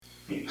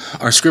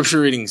Our scripture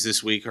readings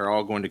this week are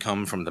all going to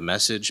come from the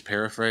Message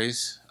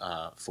paraphrase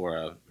for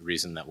a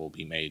reason that will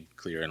be made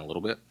clear in a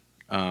little bit.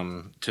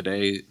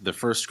 Today, the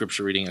first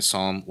scripture reading is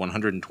Psalm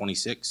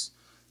 126.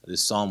 It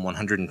is Psalm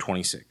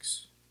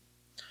 126.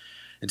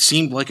 It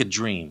seemed like a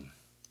dream,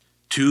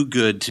 too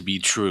good to be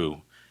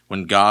true,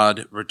 when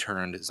God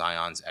returned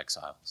Zion's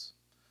exiles.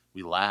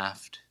 We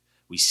laughed,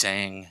 we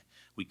sang,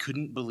 we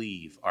couldn't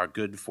believe our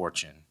good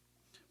fortune.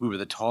 We were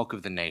the talk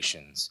of the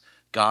nations.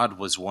 God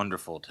was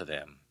wonderful to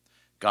them.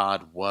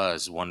 God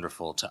was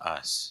wonderful to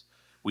us.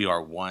 We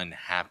are one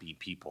happy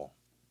people.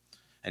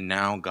 And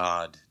now,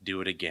 God,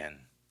 do it again.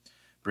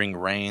 Bring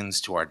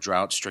rains to our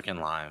drought-stricken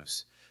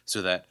lives,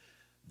 so that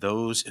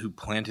those who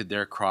planted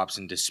their crops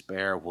in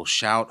despair will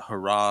shout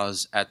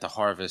hurrahs at the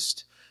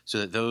harvest, so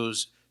that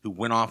those who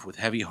went off with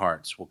heavy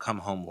hearts will come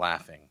home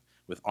laughing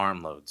with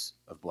armloads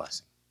of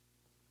blessing.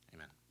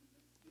 Amen.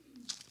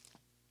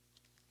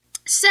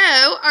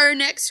 So, our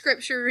next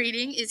scripture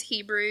reading is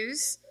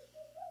Hebrews.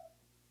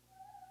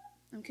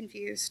 I'm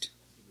confused.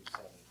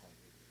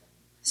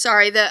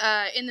 Sorry,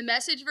 in the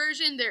Message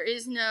version, there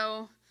is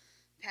no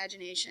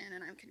pagination,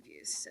 and I'm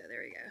confused. So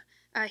there we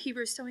go.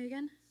 Hebrews, tell me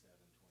again.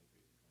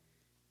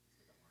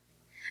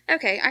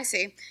 Okay, I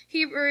see.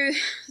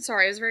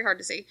 Sorry, it was very hard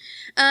to see.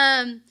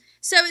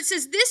 So it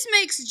says, this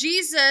makes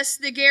Jesus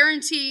the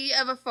guarantee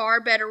of a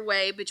far better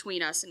way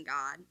between us and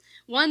God.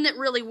 One that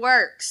really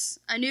works,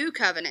 a new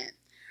covenant.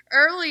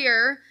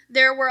 Earlier,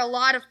 there were a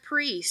lot of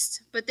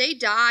priests, but they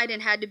died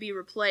and had to be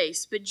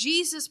replaced. But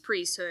Jesus'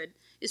 priesthood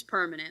is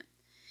permanent.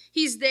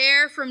 He's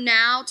there from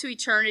now to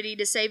eternity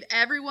to save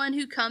everyone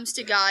who comes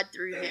to God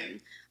through him,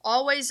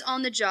 always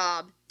on the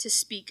job to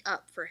speak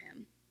up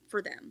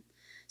for them.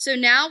 So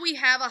now we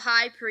have a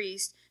high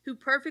priest who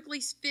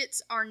perfectly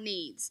fits our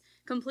needs,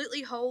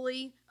 completely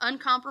holy,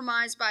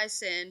 uncompromised by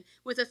sin,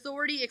 with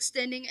authority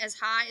extending as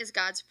high as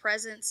God's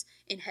presence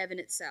in heaven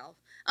itself.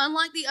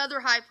 Unlike the other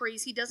high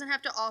priests, he doesn't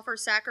have to offer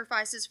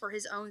sacrifices for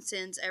his own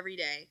sins every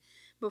day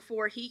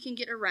before he can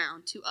get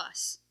around to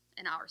us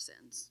and our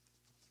sins.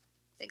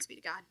 Thanks be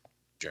to God.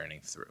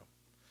 Journey through.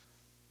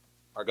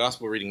 Our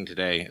gospel reading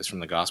today is from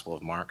the Gospel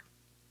of Mark.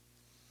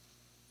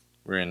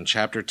 We're in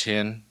chapter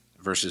 10,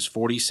 verses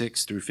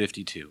 46 through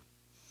 52.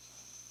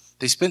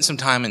 They spent some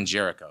time in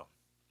Jericho.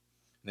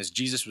 And as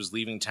Jesus was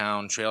leaving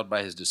town, trailed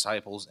by his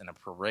disciples in a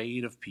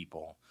parade of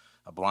people,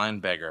 a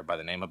blind beggar by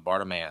the name of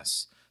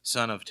Bartimaeus,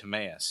 son of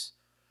Timaeus,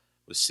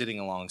 was sitting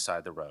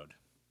alongside the road.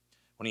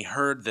 When he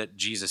heard that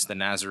Jesus the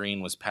Nazarene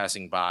was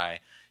passing by,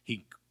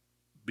 he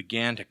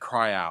began to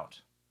cry out,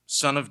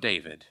 "Son of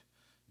David,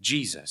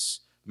 Jesus,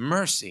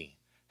 mercy,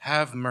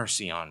 have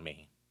mercy on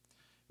me."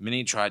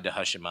 Many tried to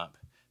hush him up,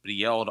 but he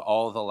yelled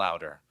all the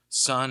louder,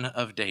 "Son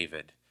of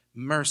David,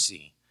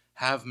 mercy,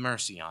 have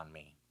mercy on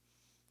me."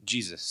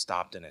 Jesus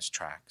stopped in his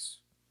tracks.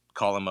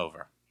 "Call him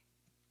over."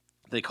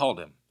 They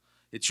called him.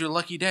 "It's your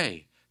lucky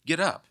day.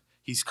 Get up.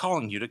 He's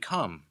calling you to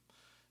come."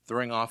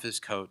 Throwing off his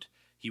coat,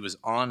 he was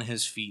on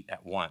his feet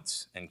at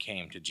once and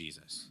came to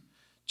Jesus.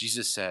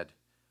 Jesus said,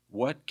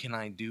 "What can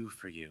I do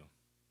for you?"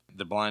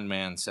 The blind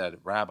man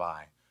said,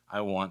 "Rabbi,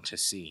 I want to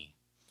see."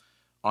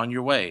 "On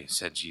your way,"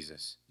 said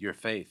Jesus. "Your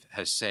faith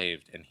has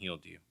saved and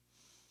healed you."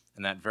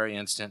 In that very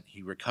instant,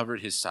 he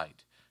recovered his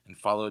sight and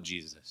followed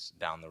Jesus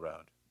down the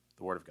road.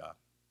 The word of God.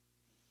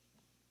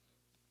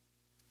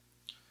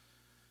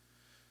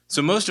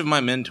 So most of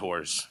my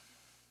mentors,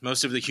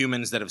 most of the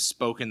humans that have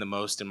spoken the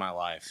most in my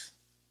life,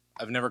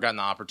 I've never gotten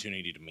the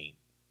opportunity to meet.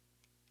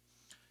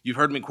 You've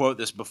heard me quote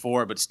this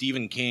before, but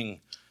Stephen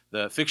King,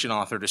 the fiction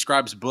author,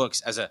 describes books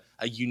as a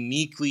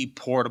uniquely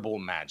portable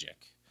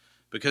magic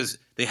because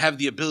they have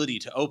the ability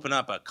to open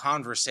up a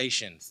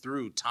conversation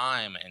through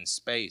time and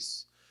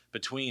space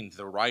between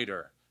the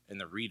writer and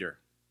the reader.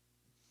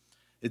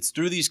 It's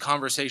through these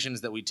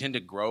conversations that we tend to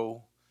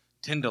grow,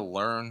 tend to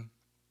learn,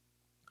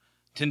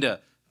 tend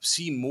to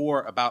see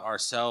more about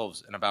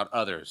ourselves and about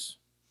others.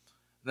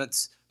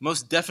 That's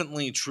most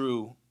definitely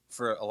true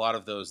for a lot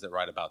of those that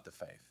write about the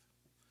faith.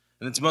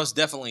 And it's most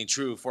definitely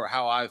true for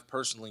how I've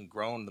personally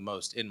grown the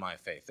most in my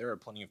faith. There are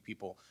plenty of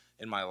people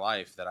in my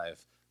life that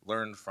I've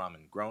learned from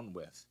and grown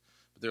with,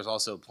 but there's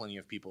also plenty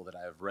of people that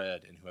I have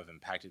read and who have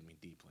impacted me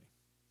deeply.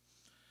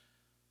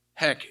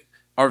 Heck,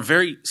 our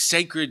very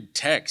sacred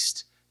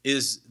text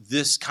is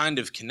this kind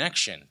of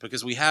connection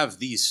because we have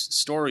these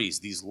stories,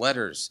 these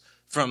letters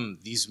from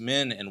these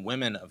men and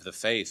women of the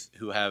faith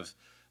who have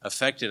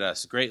affected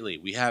us greatly.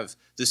 We have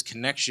this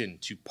connection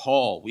to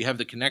Paul. We have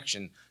the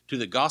connection to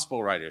the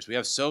gospel writers. We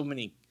have so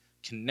many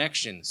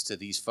connections to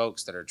these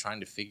folks that are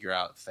trying to figure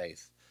out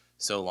faith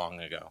so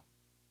long ago.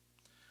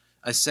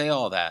 I say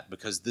all that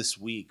because this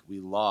week we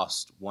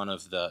lost one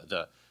of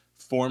the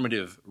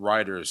formative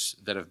writers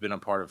that have been a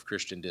part of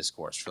Christian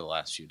discourse for the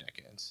last few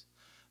decades.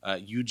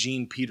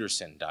 Eugene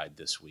Peterson died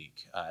this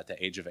week at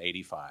the age of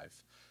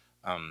 85.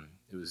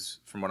 It was,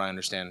 from what I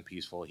understand,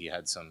 peaceful. He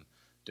had some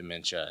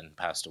dementia and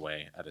passed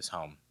away at his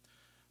home.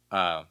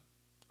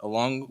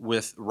 Along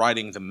with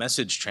writing the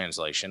Message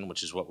translation,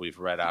 which is what we've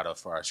read out of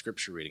for our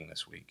scripture reading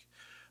this week,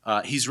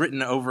 he's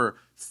written over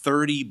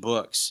 30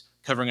 books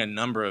covering a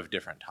number of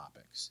different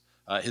topics.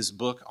 His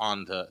book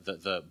on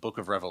the book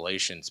of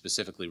Revelation,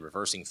 specifically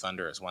Reversing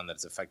Thunder, is one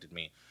that's affected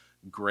me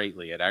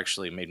greatly. It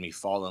actually made me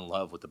fall in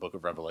love with the book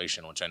of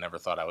Revelation, which I never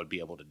thought I would be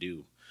able to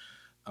do.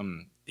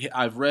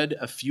 I've read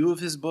a few of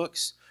his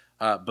books,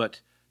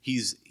 but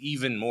he's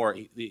even more,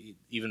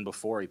 even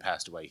before he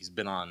passed away, he's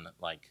been on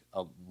like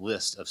a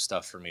list of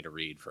stuff for me to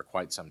read for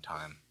quite some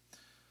time.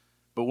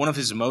 But one of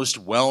his most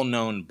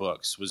well-known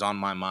books was on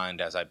my mind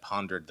as I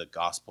pondered the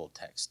gospel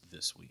text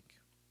this week.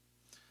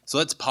 So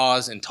let's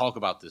pause and talk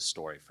about this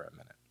story for a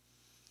minute.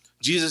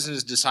 Jesus and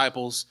his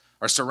disciples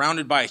are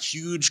surrounded by a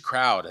huge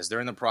crowd as they're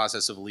in the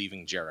process of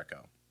leaving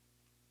Jericho.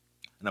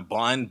 And a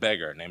blind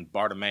beggar named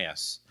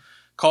Bartimaeus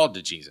called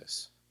to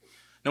Jesus.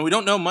 Now, we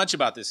don't know much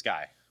about this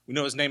guy. We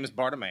know his name is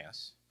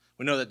Bartimaeus.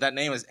 We know that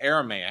name is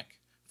Aramaic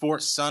for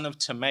son of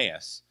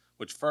Timaeus,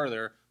 which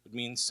further would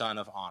mean son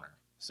of honor.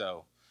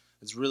 So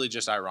it's really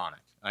just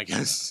ironic, I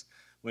guess,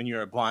 when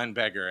you're a blind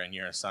beggar and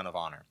you're a son of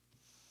honor.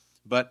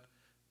 But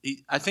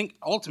I think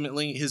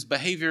ultimately his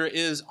behavior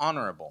is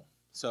honorable,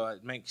 so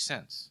it makes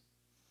sense.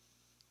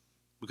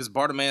 Because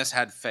Bartimaeus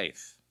had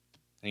faith,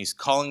 and he's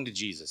calling to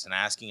Jesus and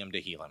asking him to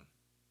heal him.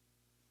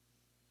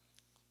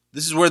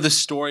 This is where the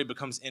story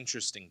becomes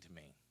interesting to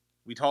me.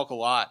 We talk a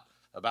lot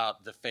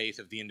about the faith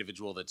of the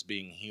individual that's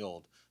being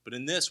healed, but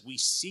in this we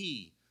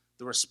see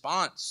the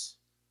response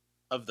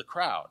of the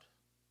crowd.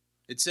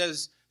 It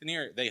says in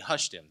here, they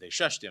hushed him, they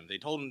shushed him, they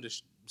told him to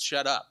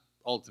shut up,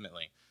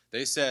 ultimately.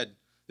 They said,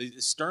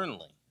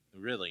 sternly,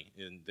 really,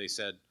 and they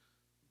said,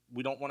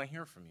 we don't want to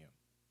hear from you.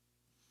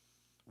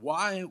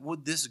 Why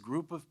would this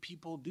group of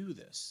people do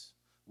this?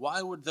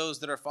 Why would those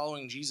that are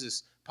following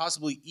Jesus,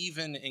 possibly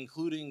even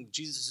including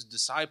Jesus'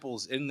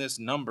 disciples in this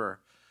number,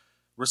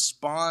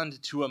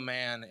 respond to a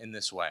man in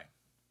this way?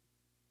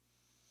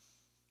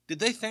 Did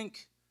they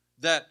think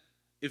that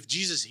if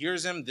Jesus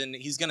hears him, then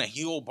he's going to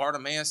heal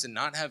Bartimaeus and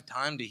not have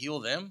time to heal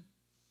them?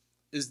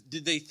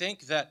 Did they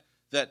think that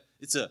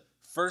it's a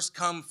first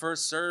come,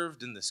 first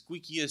served, and the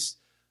squeakiest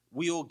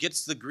wheel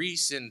gets the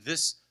grease, and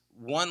this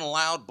one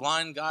loud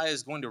blind guy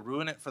is going to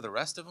ruin it for the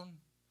rest of them?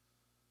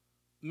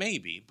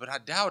 Maybe, but I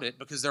doubt it,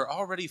 because they're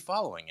already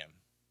following him.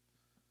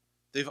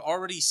 They've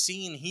already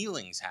seen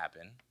healings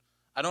happen.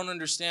 I don't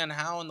understand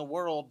how in the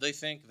world they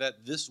think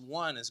that this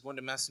one is going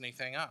to mess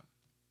anything up.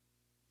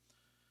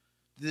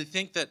 Did they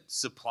think that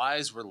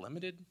supplies were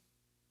limited?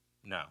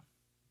 No.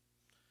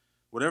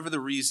 Whatever the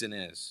reason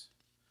is,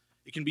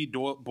 it can be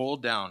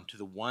boiled down to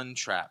the one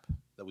trap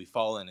that we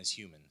fall in as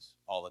humans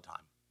all the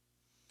time.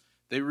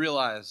 They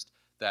realized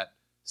that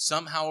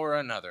somehow or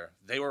another,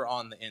 they were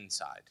on the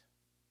inside.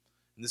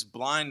 And this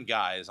blind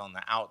guy is on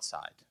the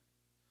outside.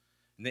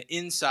 And the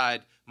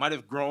inside might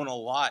have grown a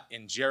lot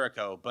in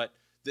Jericho, but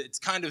it's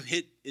kind of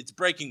hit its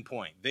breaking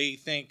point. They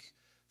think,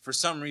 for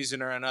some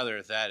reason or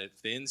another, that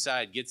if the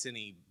inside gets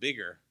any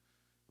bigger,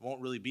 it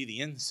won't really be the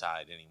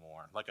inside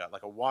anymore, like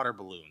a water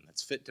balloon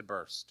that's fit to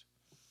burst.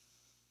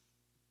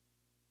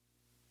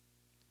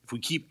 If we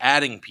keep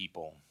adding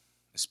people,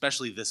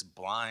 especially this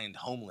blind,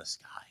 homeless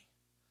guy,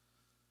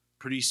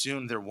 pretty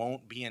soon there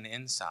won't be an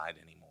inside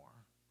anymore.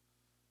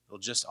 It'll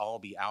just all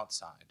be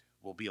outside.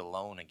 We'll be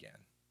alone again.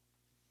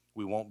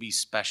 We won't be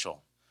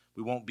special.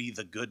 We won't be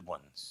the good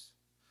ones.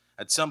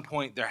 At some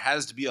point, there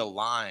has to be a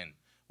line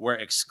where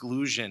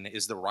exclusion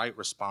is the right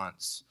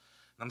response.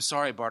 And I'm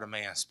sorry,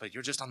 Bartimaeus, but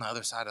you're just on the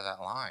other side of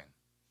that line.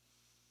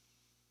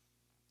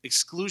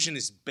 Exclusion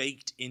is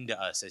baked into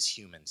us as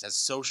humans, as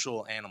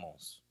social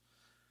animals.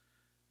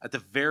 At the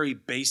very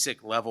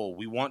basic level,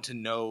 we want to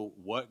know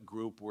what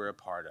group we're a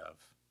part of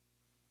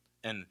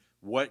and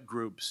what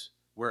groups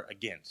we're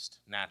against,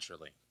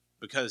 naturally.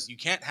 Because you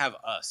can't have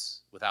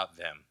us without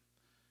them.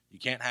 You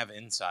can't have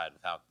inside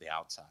without the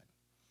outside.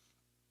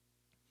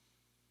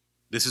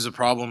 This is a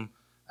problem,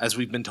 as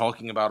we've been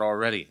talking about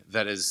already,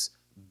 that is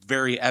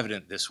very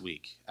evident this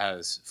week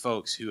as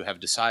folks who have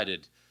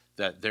decided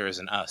that there is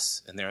an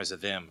us and there is a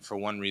them for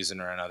one reason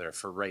or another,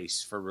 for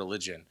race, for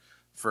religion,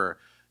 for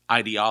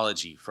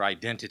ideology, for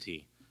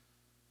identity.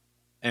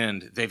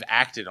 And they've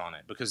acted on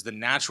it because the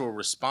natural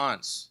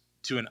response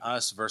to an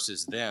us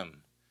versus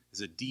them is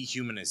a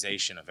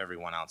dehumanization of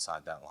everyone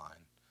outside that line.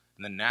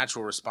 And the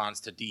natural response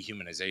to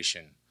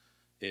dehumanization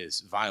is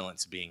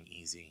violence being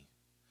easy,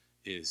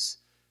 is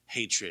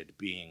hatred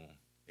being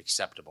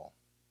acceptable.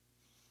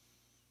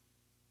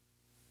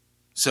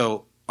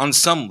 So on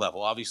some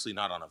level, obviously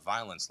not on a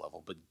violence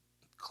level, but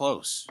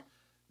close,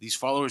 these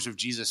followers of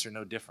Jesus are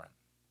no different.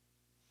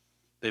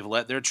 They've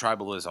let their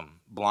tribalism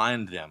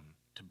blind them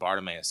to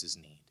Bartimaeus'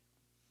 need.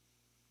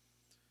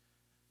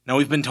 Now,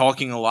 we've been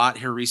talking a lot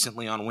here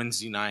recently on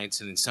Wednesday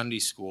nights and in Sunday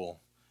school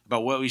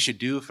about what we should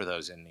do for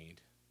those in need.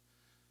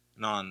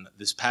 And on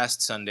this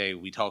past Sunday,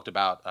 we talked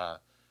about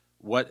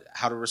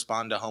how to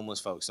respond to homeless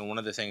folks. And one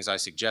of the things I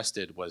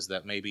suggested was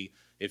that maybe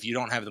if you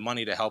don't have the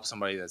money to help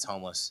somebody that's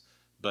homeless,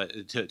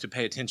 but to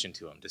pay attention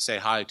to them, to say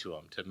hi to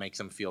them, to make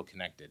them feel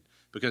connected.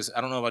 Because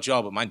I don't know about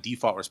y'all, but my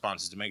default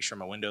response is to make sure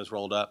my window's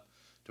rolled up,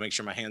 to make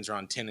sure my hands are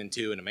on 10 and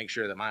 2, and to make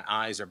sure that my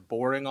eyes are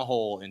boring a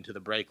hole into the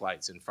brake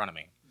lights in front of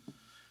me.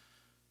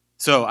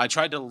 So I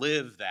tried to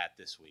live that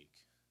this week.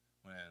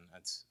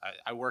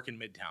 I work in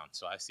Midtown,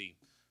 so I see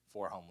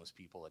 4 homeless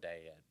people a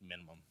day at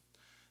minimum.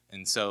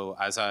 And so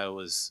as I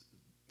was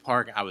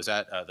parking, I was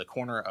at the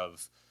corner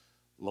of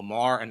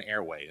Lamar and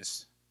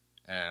Airways,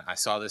 and I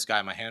saw this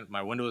guy.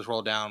 My window was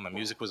rolled down, my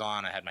music was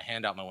on, I had my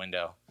hand out my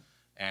window,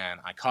 and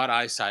I caught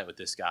eyesight with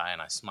this guy,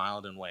 and I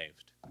smiled and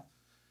waved.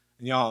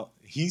 And y'all,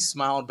 he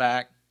smiled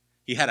back.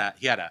 He had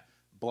a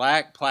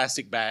black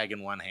plastic bag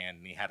in one hand,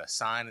 and he had a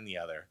sign in the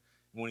other.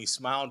 And when he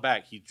smiled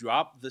back, he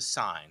dropped the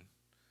sign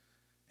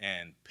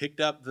and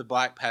picked up the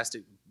black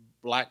plastic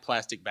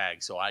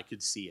bag so I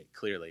could see it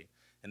clearly,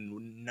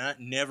 and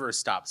never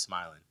stopped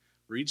smiling.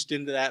 Reached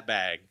into that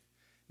bag, and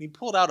he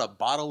pulled out a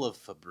bottle of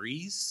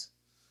Febreze,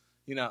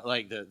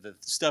 like the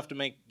stuff to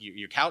make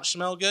your couch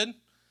smell good.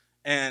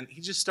 And he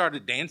just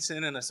started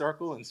dancing in a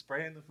circle and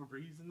spraying the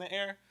Febreze in the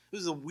air. It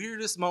was the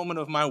weirdest moment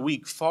of my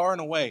week, far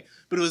and away.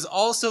 But it was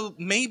also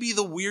maybe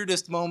the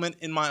weirdest moment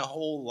in my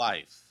whole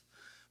life.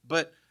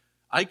 But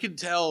I could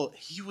tell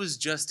he was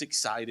just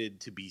excited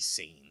to be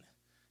seen.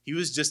 He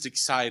was just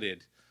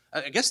excited,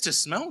 I guess, to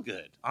smell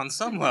good on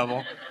some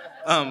level.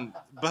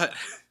 But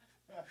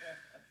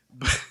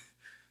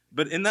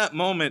in that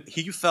moment,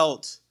 he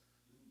felt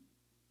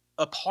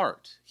a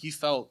part. He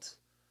felt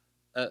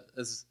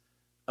as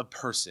a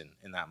person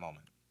in that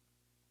moment.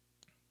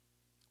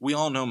 We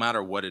all, no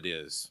matter what it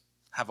is,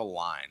 have a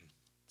line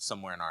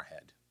somewhere in our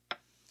head.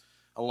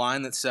 A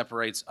line that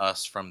separates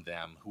us from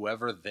them,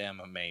 whoever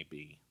them may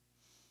be.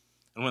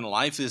 And when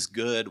life is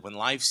good, when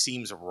life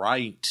seems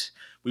right,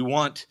 we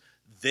want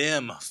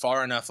them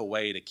far enough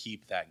away to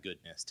keep that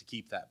goodness, to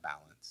keep that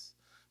balance.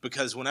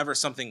 Because whenever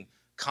something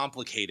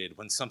complicated,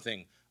 when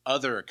something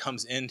other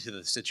comes into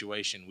the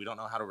situation, we don't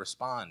know how to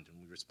respond.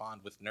 And we respond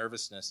with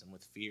nervousness and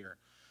with fear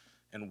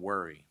and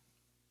worry.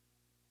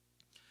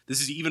 This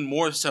is even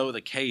more so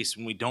the case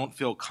when we don't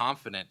feel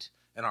confident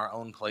in our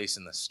own place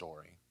in the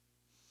story.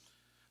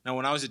 Now,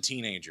 when I was a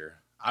teenager,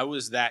 I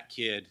was that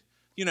kid,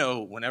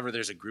 whenever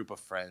there's a group of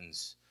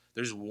friends,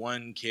 there's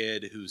one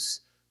kid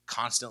who's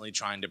constantly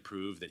trying to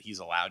prove that he's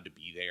allowed to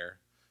be there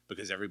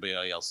because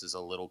everybody else is a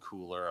little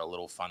cooler, a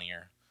little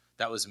funnier.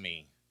 That was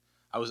me.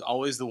 I was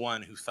always the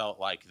one who felt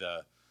like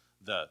the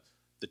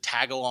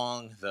tag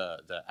along,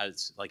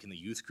 as like in the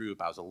youth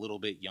group, I was a little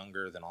bit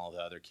younger than all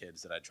the other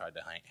kids that I tried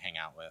to hang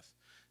out with.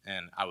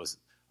 And I was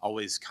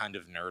always kind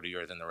of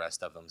nerdier than the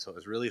rest of them. So it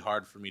was really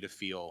hard for me to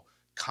feel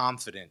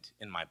confident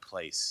in my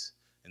place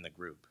in the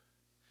group.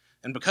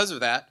 And because of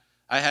that,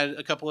 I had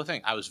a couple of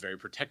things. I was very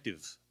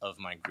protective of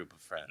my group of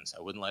friends.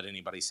 I wouldn't let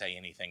anybody say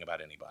anything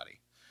about anybody.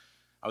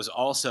 I was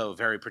also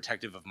very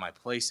protective of my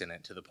place in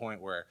it, to the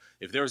point where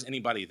if there was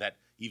anybody that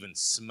even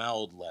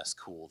smelled less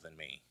cool than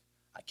me,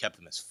 I kept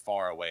them as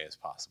far away as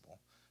possible,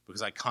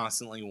 because I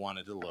constantly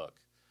wanted to look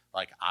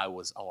like I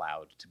was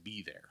allowed to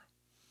be there.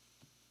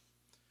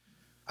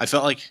 I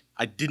felt like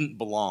I didn't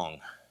belong.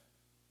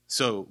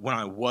 So when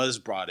I was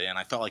brought in,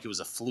 I felt like it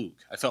was a fluke.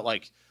 I felt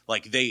like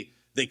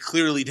they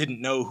clearly didn't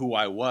know who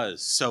I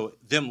was. So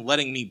them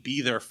letting me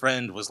be their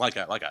friend was like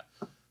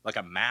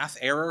a math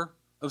error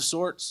of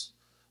sorts.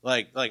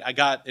 Like I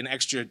got an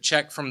extra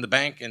check from the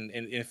bank, and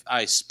if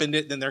I spend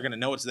it, then they're going to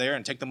know it's there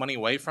and take the money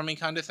away from me,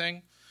 kind of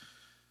thing.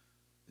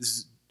 This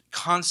is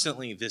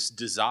constantly this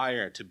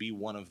desire to be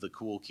one of the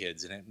cool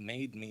kids, and it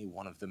made me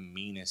one of the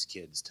meanest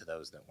kids to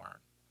those that weren't.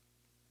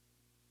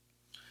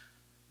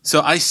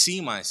 So I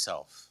see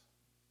myself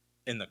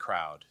in the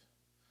crowd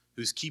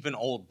who's keeping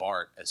old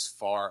Bart as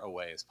far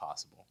away as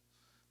possible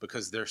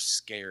because they're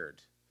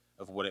scared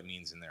of what it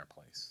means in their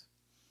place.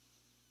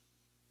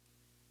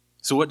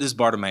 So what does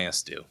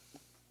Bartimaeus do?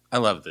 I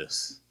love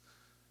this.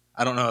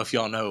 I don't know if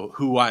y'all know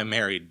who I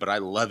married, but I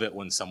love it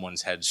when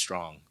someone's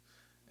headstrong.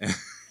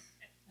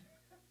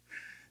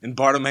 And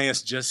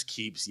Bartimaeus just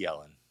keeps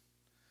yelling.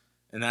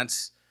 And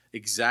that's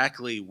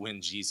exactly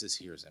when Jesus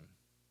hears him.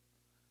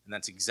 And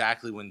that's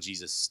exactly when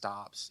Jesus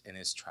stops in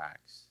his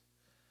tracks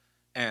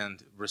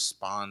and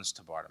responds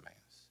to Bartimaeus.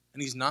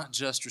 And he's not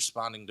just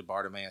responding to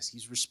Bartimaeus,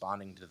 he's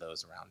responding to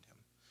those around him.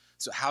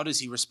 So how does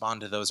he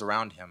respond to those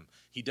around him?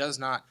 He does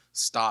not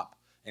stop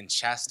and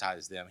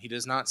chastise them. He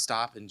does not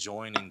stop and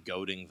join in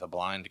goading the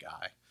blind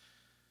guy.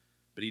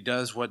 But he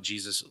does what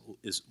Jesus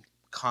is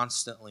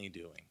constantly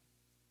doing.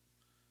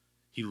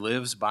 He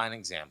lives by an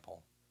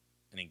example,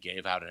 and he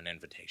gave out an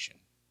invitation.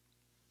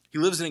 He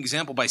lives an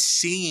example by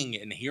seeing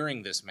and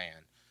hearing this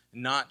man,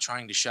 not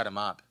trying to shut him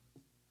up.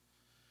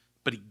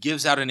 But he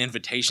gives out an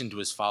invitation to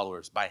his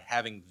followers by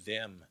having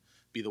them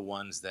be the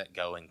ones that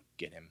go and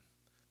get him.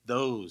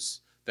 Those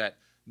that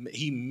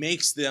he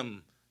makes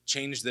them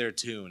change their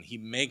tune. He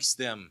makes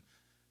them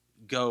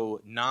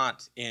go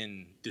not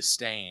in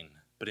disdain,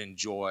 but in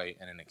joy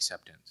and in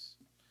acceptance.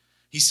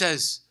 He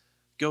says,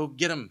 go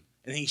get him.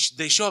 And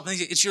they show up and they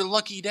say, it's your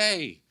lucky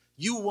day.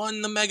 You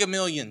won the Mega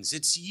Millions.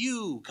 It's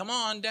you. Come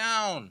on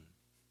down.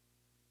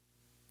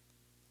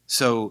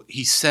 So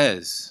he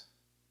says,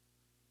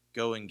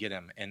 go and get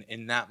him. And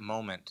in that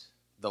moment,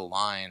 the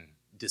line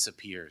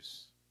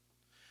disappears.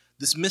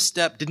 This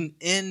misstep didn't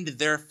end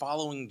their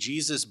following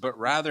Jesus, but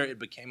rather it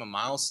became a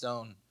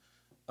milestone,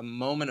 a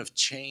moment of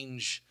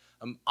change,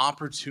 an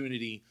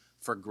opportunity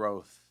for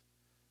growth,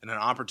 and an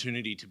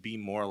opportunity to be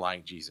more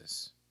like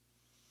Jesus.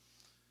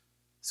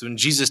 So when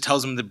Jesus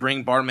tells them to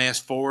bring Bartimaeus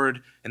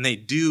forward, and they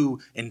do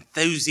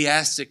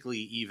enthusiastically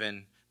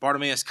even,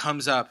 Bartimaeus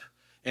comes up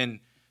and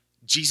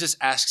Jesus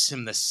asks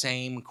him the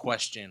same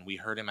question we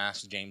heard him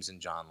ask James and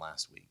John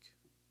last week.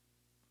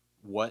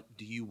 What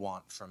do you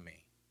want from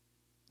me?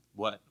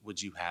 What would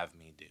you have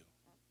me do?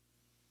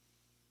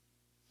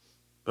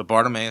 But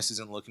Bartimaeus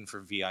isn't looking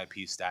for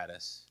VIP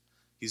status.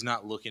 He's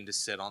not looking to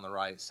sit on the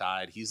right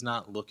side. He's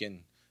not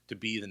looking to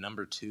be the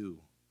number 2.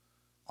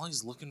 All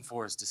he's looking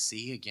for is to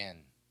see again.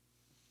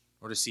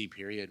 Or to see,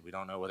 period. We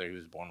don't know whether he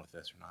was born with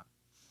this or not.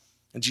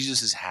 And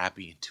Jesus is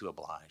happy to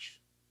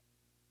oblige.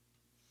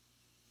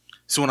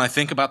 So when I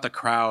think about the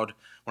crowd,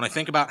 when I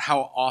think about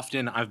how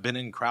often I've been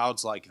in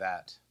crowds like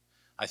that,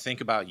 I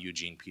think about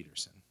Eugene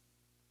Peterson.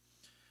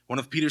 One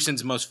of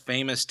Peterson's most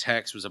famous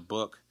texts was a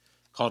book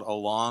called A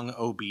Long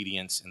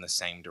Obedience in the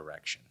Same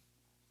Direction.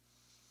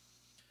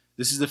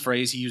 This is the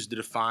phrase he used to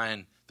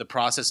define the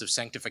process of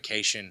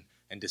sanctification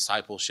and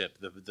discipleship,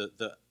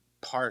 the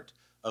part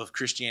of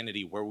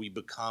Christianity where we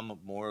become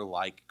more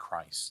like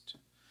Christ.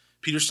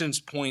 Peterson's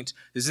point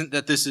isn't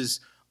that this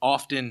is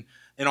often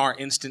in our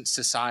instant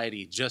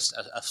society just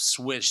a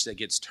switch that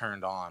gets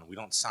turned on. We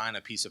don't sign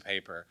a piece of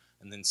paper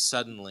and then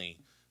suddenly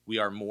we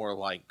are more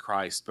like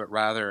Christ, but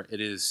rather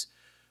it is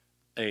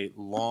a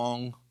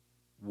long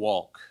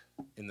walk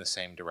in the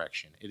same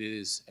direction. It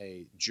is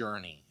a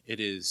journey. It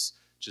is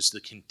just the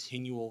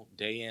continual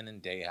day in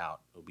and day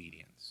out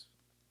obedience.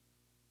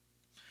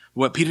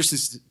 What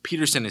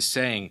Peterson is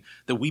saying,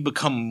 that we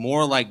become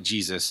more like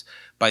Jesus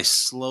by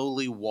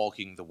slowly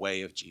walking the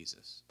way of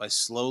Jesus, by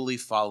slowly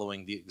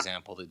following the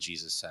example that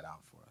Jesus set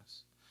out for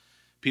us.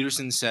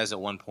 Peterson says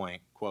at one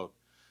point, quote,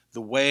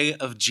 "The way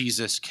of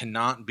Jesus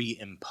cannot be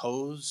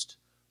imposed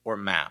or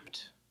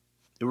mapped.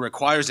 It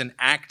requires an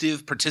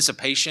active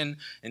participation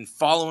in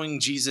following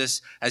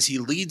Jesus as he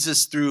leads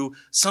us through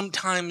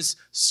sometimes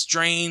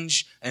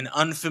strange and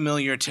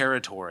unfamiliar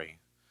territory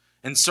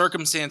and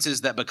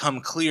circumstances that become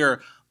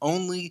clear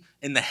only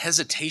in the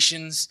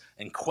hesitations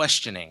and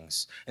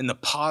questionings, in the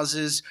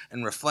pauses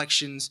and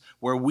reflections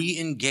where we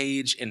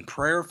engage in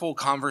prayerful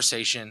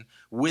conversation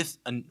with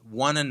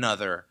one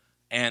another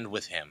and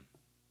with him."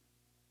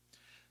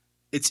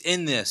 It's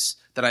in this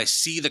that I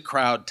see the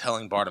crowd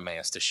telling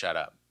Bartimaeus to shut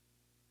up.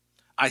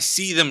 I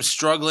see them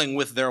struggling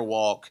with their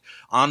walk,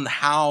 on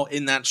how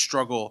in that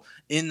struggle,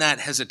 in that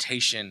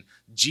hesitation,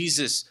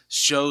 Jesus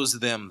shows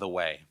them the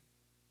way.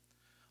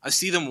 I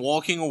see them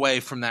walking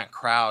away from that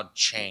crowd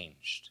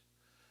changed.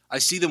 I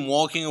see them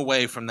walking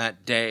away from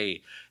that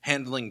day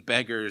handling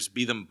beggars,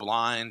 be them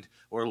blind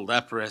or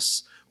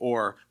leprous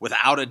or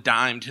without a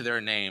dime to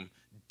their name,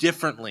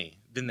 differently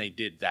than they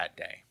did that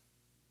day.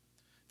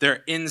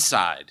 Their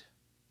inside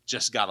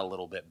just got a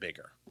little bit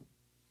bigger.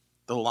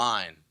 The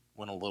line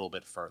went a little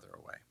bit further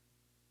away.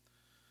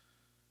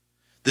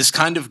 This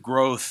kind of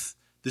growth,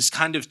 this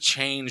kind of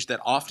change that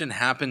often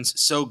happens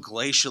so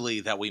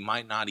glacially that we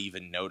might not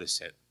even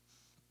notice it.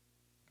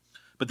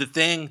 But the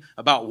thing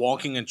about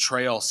walking a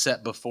trail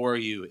set before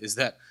you is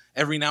that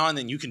every now and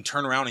then you can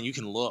turn around and you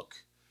can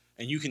look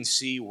and you can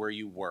see where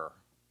you were.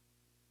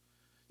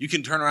 You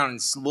can turn around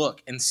and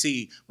look and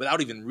see, without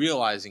even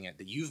realizing it,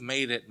 that you've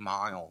made it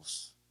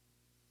miles.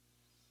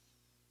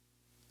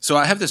 So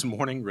I have this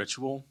morning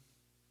ritual.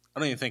 I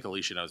don't even think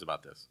Alicia knows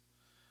about this.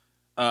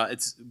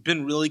 It's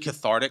been really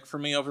cathartic for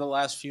me over the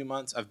last few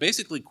months. I've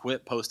basically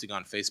quit posting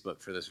on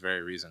Facebook for this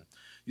very reason.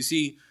 You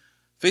see,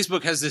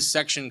 Facebook has this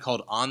section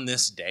called On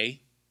This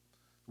Day,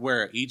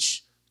 where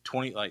each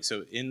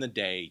so in the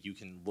day you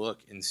can look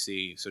and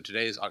see. So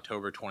today is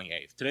October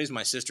 28th. Today's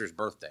my sister's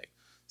birthday.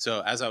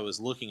 So as I was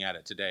looking at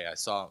it today, I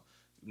saw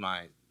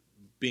my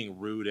being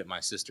rude at my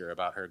sister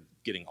about her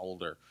getting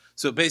older.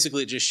 So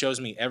basically it just shows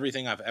me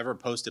everything I've ever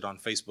posted on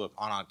Facebook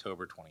on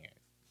October 28th.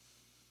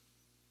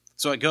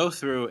 So I go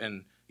through,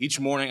 and each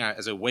morning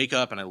as I wake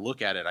up and I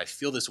look at it, I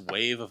feel this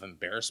wave of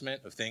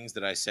embarrassment of things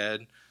that I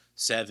said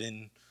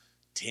 7,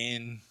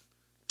 10,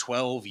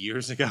 12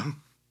 years ago.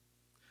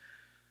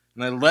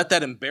 And I let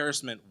that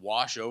embarrassment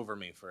wash over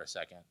me for a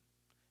second.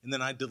 And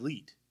then I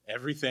delete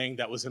everything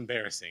that was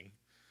embarrassing,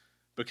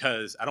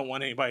 because I don't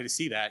want anybody to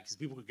see that, because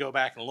people could go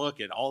back and look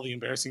at all the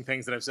embarrassing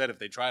things that I've said if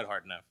they tried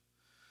hard enough.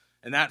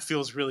 And that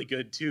feels really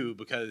good too,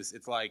 because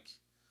it's like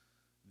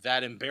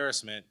that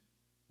embarrassment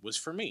was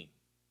for me.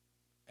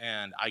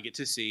 And I get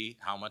to see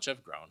how much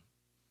I've grown.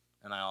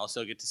 And I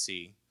also get to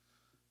see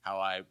how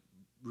I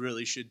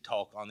really should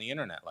talk on the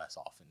internet less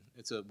often.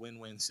 It's a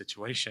win-win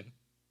situation.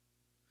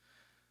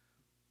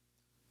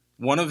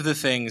 One of the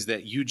things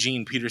that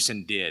Eugene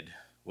Peterson did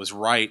was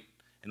write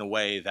in a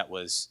way that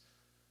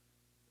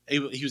he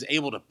was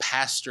able to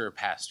pastor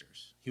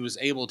pastors. He was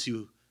able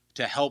to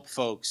help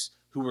folks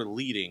who were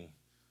leading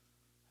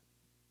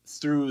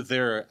through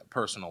their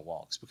personal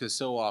walks, because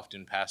so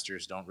often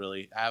pastors don't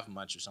really have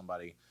much of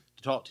somebody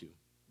to talk to.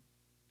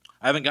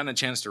 I haven't gotten a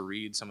chance to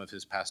read some of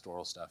his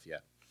pastoral stuff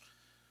yet.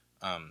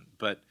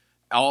 But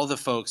all the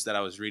folks that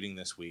I was reading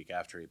this week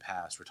after he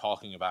passed were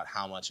talking about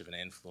how much of an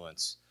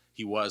influence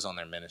he was on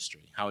their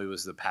ministry, how he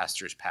was the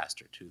pastor's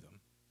pastor to them.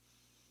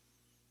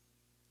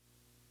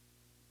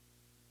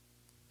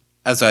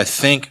 As I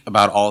think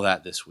about all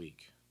that this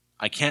week,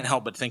 I can't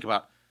help but think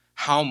about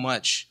how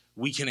much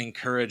we can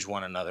encourage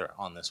one another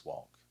on this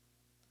walk.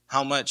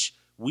 How much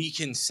we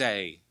can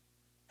say,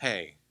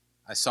 hey,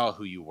 I saw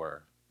who you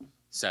were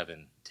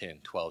 7, 10,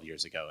 12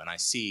 years ago, and I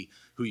see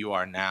who you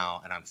are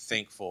now, and I'm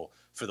thankful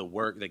for the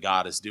work that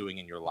God is doing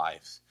in your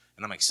life.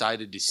 And I'm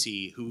excited to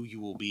see who you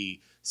will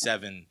be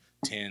 7,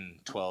 10,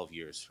 12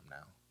 years from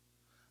now.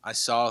 I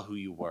saw who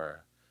you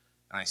were,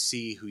 and I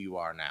see who you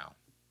are now.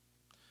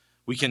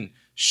 We can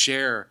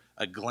share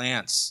a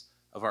glance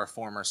of our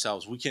former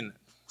selves. We can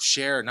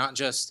share not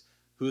just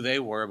who they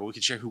were, but we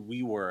can share who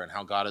we were and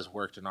how God has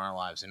worked in our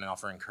lives and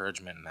offer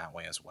encouragement in that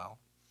way as well.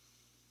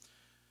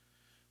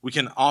 We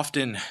can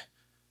often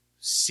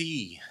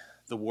see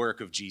the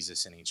work of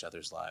Jesus in each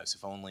other's lives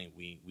if only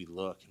we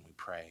look and we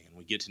pray and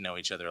we get to know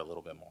each other a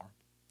little bit more.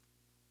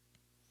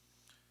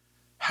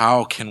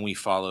 How can we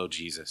follow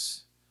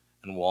Jesus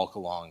and walk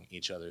along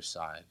each other's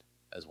side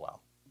as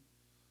well?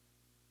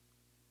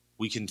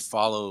 We can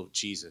follow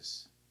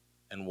Jesus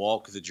and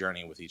walk the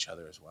journey with each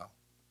other as well,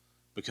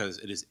 because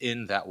it is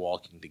in that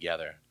walking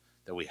together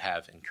that we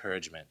have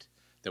encouragement,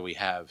 that we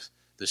have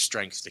the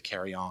strength to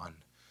carry on,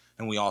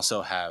 and we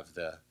also have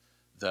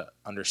the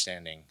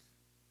understanding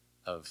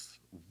of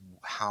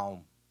how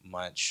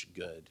much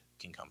good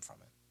can come from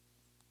it.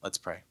 Let's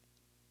pray.